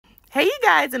Hey you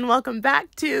guys, and welcome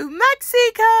back to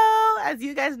Mexico. As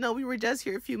you guys know, we were just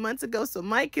here a few months ago, so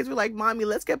my kids were like, Mommy,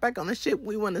 let's get back on the ship.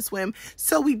 We want to swim.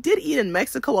 So we did eat in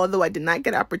Mexico, although I did not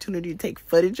get an opportunity to take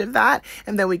footage of that.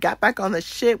 And then we got back on the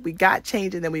ship, we got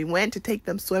changed, and then we went to take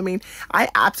them swimming. I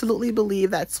absolutely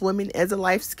believe that swimming is a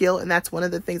life skill, and that's one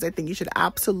of the things I think you should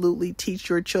absolutely teach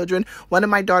your children. One of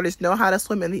my daughters know how to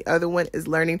swim, and the other one is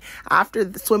learning.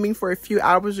 After swimming for a few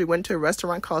hours, we went to a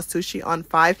restaurant called Sushi on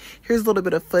 5. Here's a little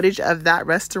bit of footage of that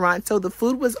restaurant. So the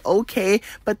food was okay,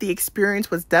 but the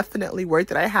experience was definitely worth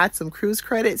it. I had some cruise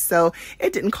credits, so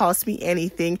it didn't cost me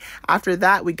anything. After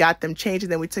that, we got them changed,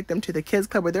 and then we took them to the kids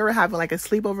club where they were having like a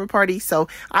sleepover party. So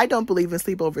I don't believe in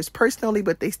sleepovers personally,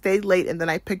 but they stayed late, and then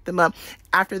I picked them up.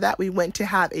 After that, we went to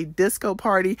have a disco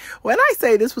party. When I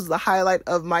say this was the highlight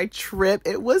of my trip,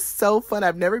 it was so fun.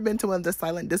 I've never been to one of the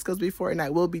silent discos before, and I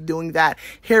will be doing that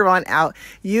here on out.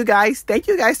 You guys, thank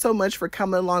you guys so much for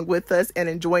coming along with us and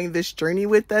enjoying this journey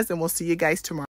with us, and we'll see you guys tomorrow.